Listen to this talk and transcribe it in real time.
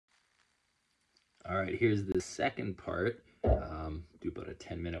All right, here's the second part. Do about a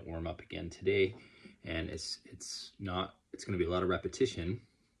 10-minute warm-up again today, and it's going to be a lot of repetition,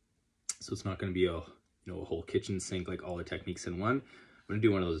 so it's not going to be a whole kitchen sink like all the techniques in one. I'm going to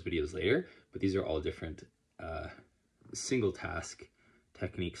do one of those videos later, but these are all different single task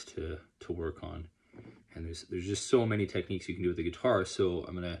techniques to work on, and there's just so many techniques you can do with the guitar. So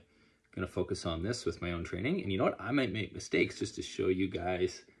I'm gonna focus on this with my own training, and you know what, I might make mistakes just to show you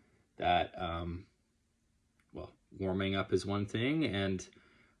guys that well, warming up is one thing, and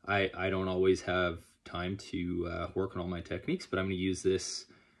I don't always have time to work on all my techniques, but I'm going to use this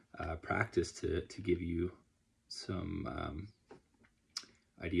practice to give you some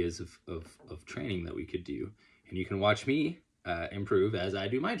ideas of training that we could do. And you can watch me improve as I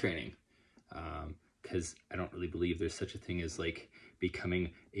do my training, because I don't really believe there's such a thing as like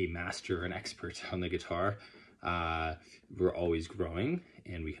becoming a master or an expert on the guitar. We're always growing,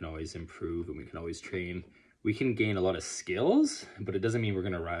 and we can always improve, and we can always train. We can gain a lot of skills, but it doesn't mean we're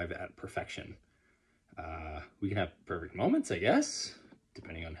going to arrive at perfection. We can have perfect moments, I guess,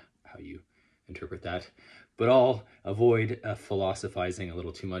 depending on how you interpret that. But I'll avoid philosophizing a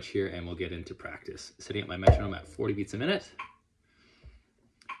little too much here, and we'll get into practice. Setting up my metronome at 40 beats a minute.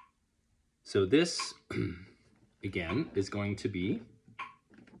 So this, again, is going to be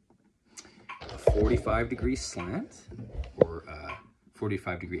a 45-degree slant, or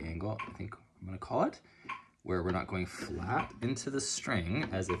 45-degree angle, I think I'm going to call it, where we're not going flat into the string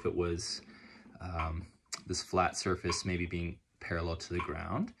as if it was this flat surface maybe being parallel to the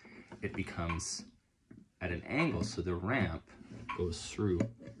ground. It becomes at an angle, so the ramp goes through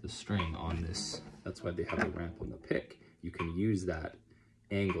the string on this. That's why they have the ramp on the pick. You can use that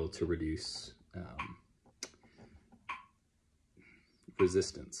angle to reduce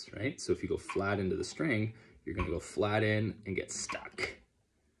resistance, right? So if you go flat into the string, you're going to go flat in and get stuck.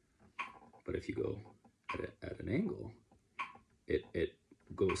 But if you go at an angle, it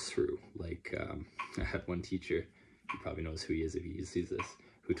goes through. Like I had one teacher, he probably knows who he is if he sees this,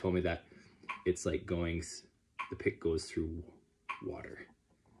 who told me that it's like the pick goes through water,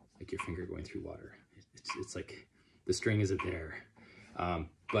 like your finger going through water. It's like the string isn't there,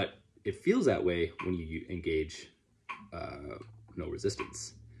 but it feels that way when you engage no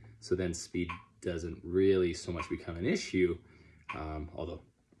resistance. So then speed doesn't really so much become an issue, although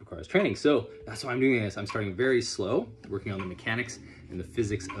requires training. So that's why I'm doing this. I'm starting very slow, working on the mechanics and the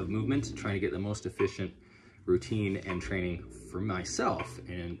physics of movement, trying to get the most efficient routine and training for myself.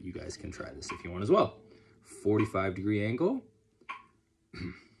 And you guys can try this if you want as well. 45-degree angle.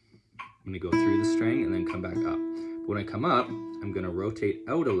 I'm going to go through the string and then come back up. But when I come up, I'm going to rotate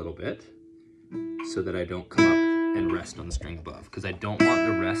out a little bit so that I don't come up and rest on the string above, because I don't want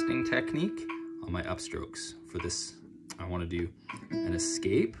the resting technique on my upstrokes. For this, I want to do an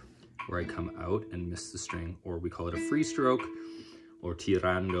escape where I come out and miss the string, or we call it a free stroke, or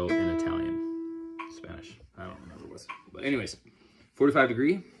tirando in Italian. Spanish, I don't remember what it was. But anyways,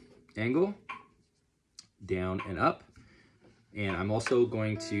 45-degree angle, down and up. And I'm also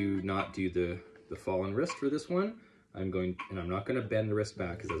going to not do the fallen wrist for this one. I'm not going to bend the wrist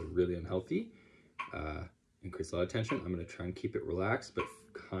back because that's really unhealthy. And creates a lot of tension. I'm going to try and keep it relaxed, but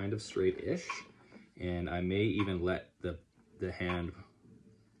kind of straight-ish. And I may even let the hand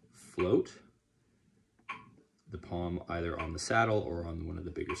float, the palm either on the saddle or on one of the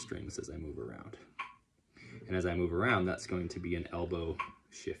bigger strings as I move around. And as I move around, that's going to be an elbow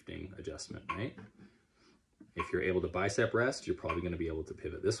shifting adjustment, right? If you're able to bicep rest, you're probably going to be able to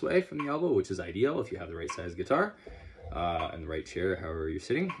pivot this way from the elbow, which is ideal if you have the right size guitar and the right chair, however you're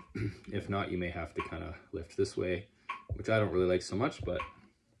sitting. If not, you may have to kind of lift this way, which I don't really like so much, but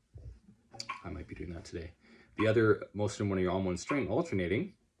I might be doing that today. The other motion when you're on one string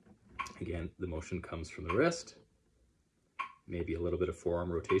alternating, again, the motion comes from the wrist, maybe a little bit of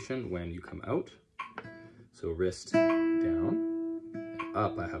forearm rotation when you come out. So wrist down, and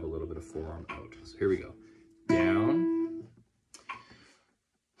up I have a little bit of forearm out. So here we go. Down.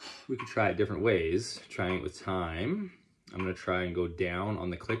 We could try it different ways, trying it with time. I'm going to try and go down on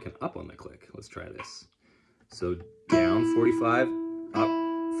the click and up on the click. Let's try this. So down 45, up,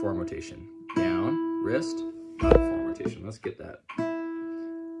 forearm rotation. Down, wrist, up, forearm rotation. Let's get that.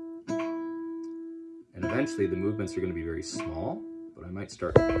 And eventually the movements are going to be very small, but I might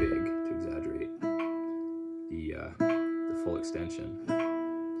start big to exaggerate the full extension.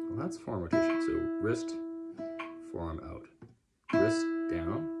 Well, that's forearm rotation. So wrist, forearm out. Wrist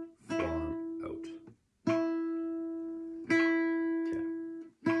down, forearm out. Okay.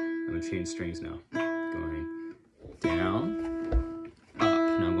 I'm going to change strings now. Going down, up.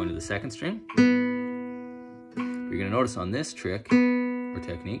 Now I'm going to the second string. You're going to notice on this trick or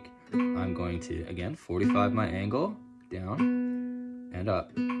technique, I'm going to, again, 45 my angle, down and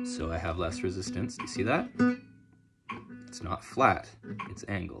up, so I have less resistance. You see that? It's not flat, it's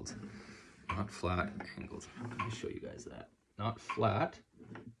angled. Not flat, angled. Let me show you guys that. Not flat,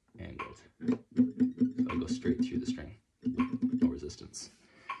 angled. So I go straight through the string, no resistance.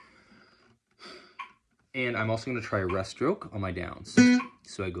 And I'm also going to try a rest stroke on my downs.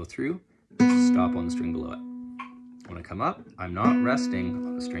 So I go through, stop on the string below it. When I come up, I'm not resting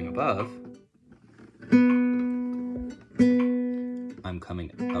on the string above. I'm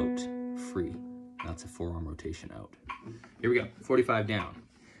coming out free. That's a forearm rotation out. Here we go, 45 down.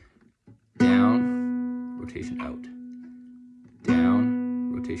 Down, rotation out.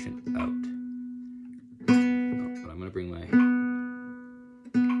 Down, rotation out. Oh, but I'm gonna bring my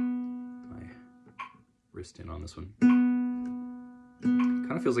wrist in on this one.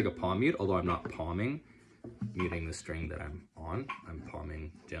 Kind of feels like a palm mute, although I'm not palming, muting the string that I'm on. I'm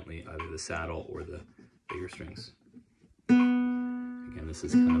palming gently either the saddle or the bigger strings. Again, this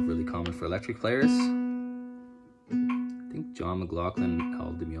is kind of really common for electric players. I think John McLaughlin,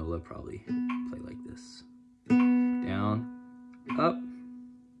 Al DiMeola probably play like this. Down, up,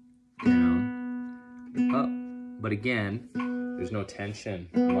 down, up. But again, there's no tension.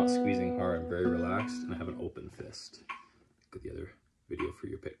 I'm not squeezing hard. I'm very relaxed, and I have an open fist. Look at the other video for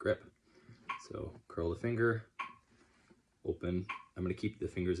your pick grip. So curl the finger, open. I'm going to keep the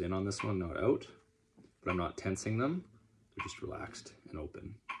fingers in on this one, not out, but I'm not tensing them. They're just relaxed and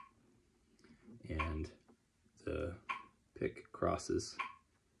open. And the pick crosses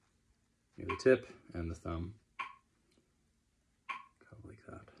near the tip and the thumb, kind of like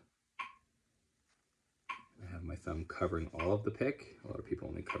that. I have my thumb covering all of the pick. A lot of people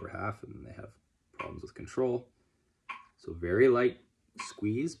only cover half and then they have problems with control. So very light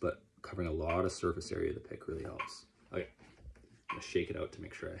squeeze, but covering a lot of surface area of the pick really helps. Okay, I'm gonna shake it out to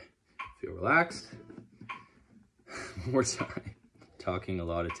make sure I feel relaxed. One more time. Talking a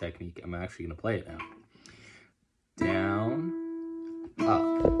lot of technique. I'm actually gonna play it now. Down,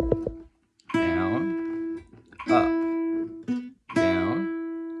 up, down, up,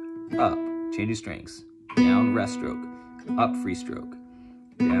 down, up. Change your strings. Down, rest stroke, up, free stroke.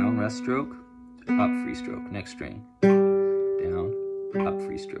 Down, rest stroke, up, free stroke. Next string. Down, up,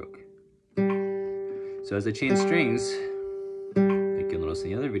 free stroke. So as I change strings, like you'll notice in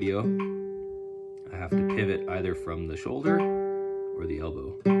the other video, I have to pivot either from the shoulder or the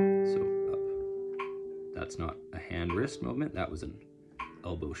elbow. So up. That's not a hand wrist movement, that was an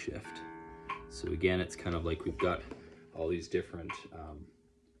elbow shift. So again, it's kind of like we've got all these different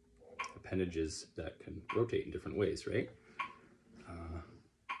appendages that can rotate in different ways, right?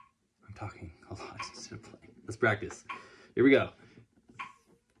 I'm talking a lot instead of playing. Let's practice. Here we go.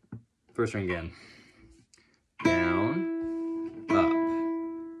 First string again. Down, up,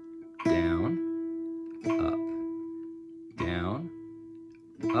 down, up, down,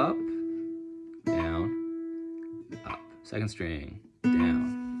 up, down, up. Second string.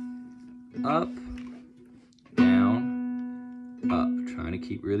 Down, up, down, up. Trying to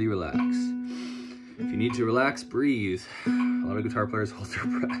keep really relaxed. If you need to relax, breathe. A lot of guitar players hold their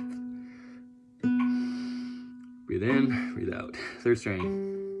breath. Breathe in, breathe out. Third string.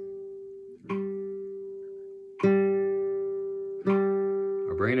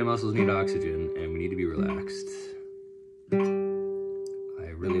 Our brain and muscles need oxygen, and we need to be relaxed. I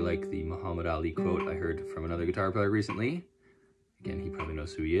really like the Muhammad Ali quote I heard from another guitar player recently. Again, he probably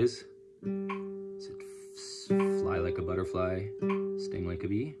knows who he is. He said, fly like a butterfly, sting like a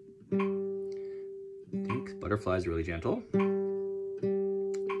bee. I think butterflies are really gentle.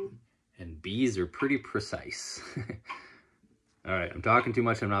 And bees are pretty precise. All right, I'm talking too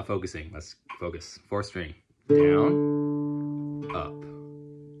much, I'm not focusing. Let's focus. Fourth string. Down, up,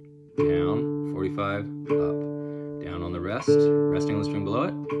 down, 45, up. Down on the rest, resting on the string below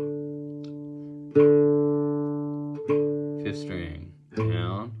it. Fifth string.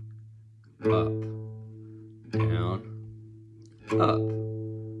 Down, up, down, up,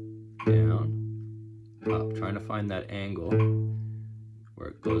 down, up. Trying to find that angle where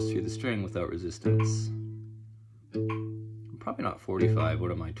it goes through the string without resistance. I'm probably not 45,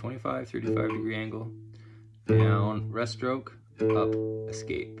 what am I, 25, 35 degree angle. Down, rest stroke, up,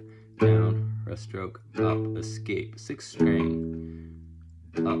 escape. Down, rest stroke, up, escape. Sixth string,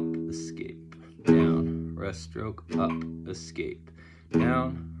 up, escape. Down, rest stroke, up, escape.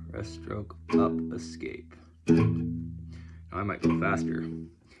 Down, rest stroke, up, escape. Now I might go faster.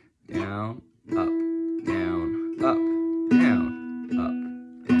 Down, up, down, up, down, up,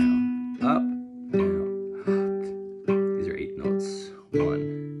 down, up, down, up. These are 8 notes.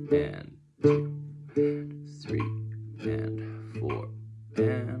 1 and 2 and 3 and 4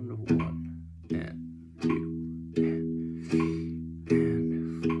 and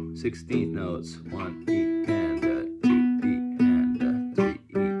 16th notes. 1 E and a 2 E and a 3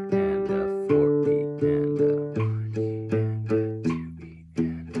 E and a 4 E and a 1 E and a 2 E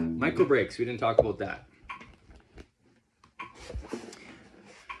and a. Micro breaks, we didn't talk about that.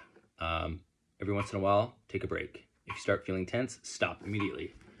 Every once in a while, take a break. If you start feeling tense, stop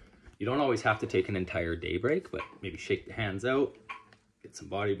immediately. You don't always have to take an entire day break, but maybe shake the hands out, get some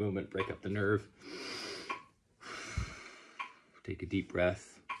body movement, break up the nerve. Take a deep breath.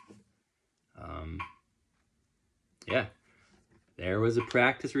 Yeah, there was a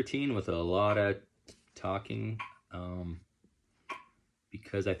practice routine with a lot of talking,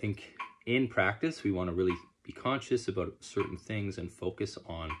 because I think in practice, we want to really be conscious about certain things and focus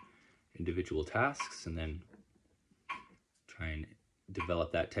on individual tasks, and then try and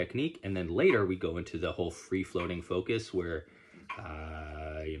develop that technique. And then later we go into the whole free-floating focus where,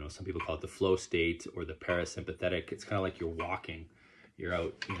 you know, some people call it the flow state or the parasympathetic. It's kind of like you're walking. You're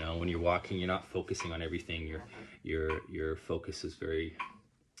out, you know, when you're walking, you're not focusing on everything. Your focus is very,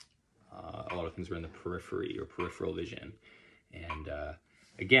 a lot of things are in the periphery or peripheral vision. And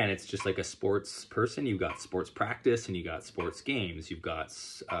again, it's just like a sports person. You've got sports practice and you got sports games. You've got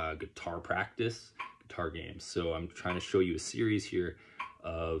guitar practice, guitar games. So I'm trying to show you a series here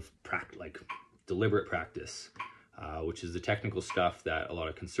of like deliberate practice, which is the technical stuff that a lot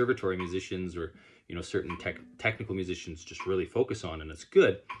of conservatory musicians or, you know, certain technical musicians just really focus on, and it's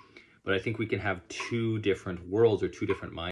good. But I think we can have two different worlds or two different minds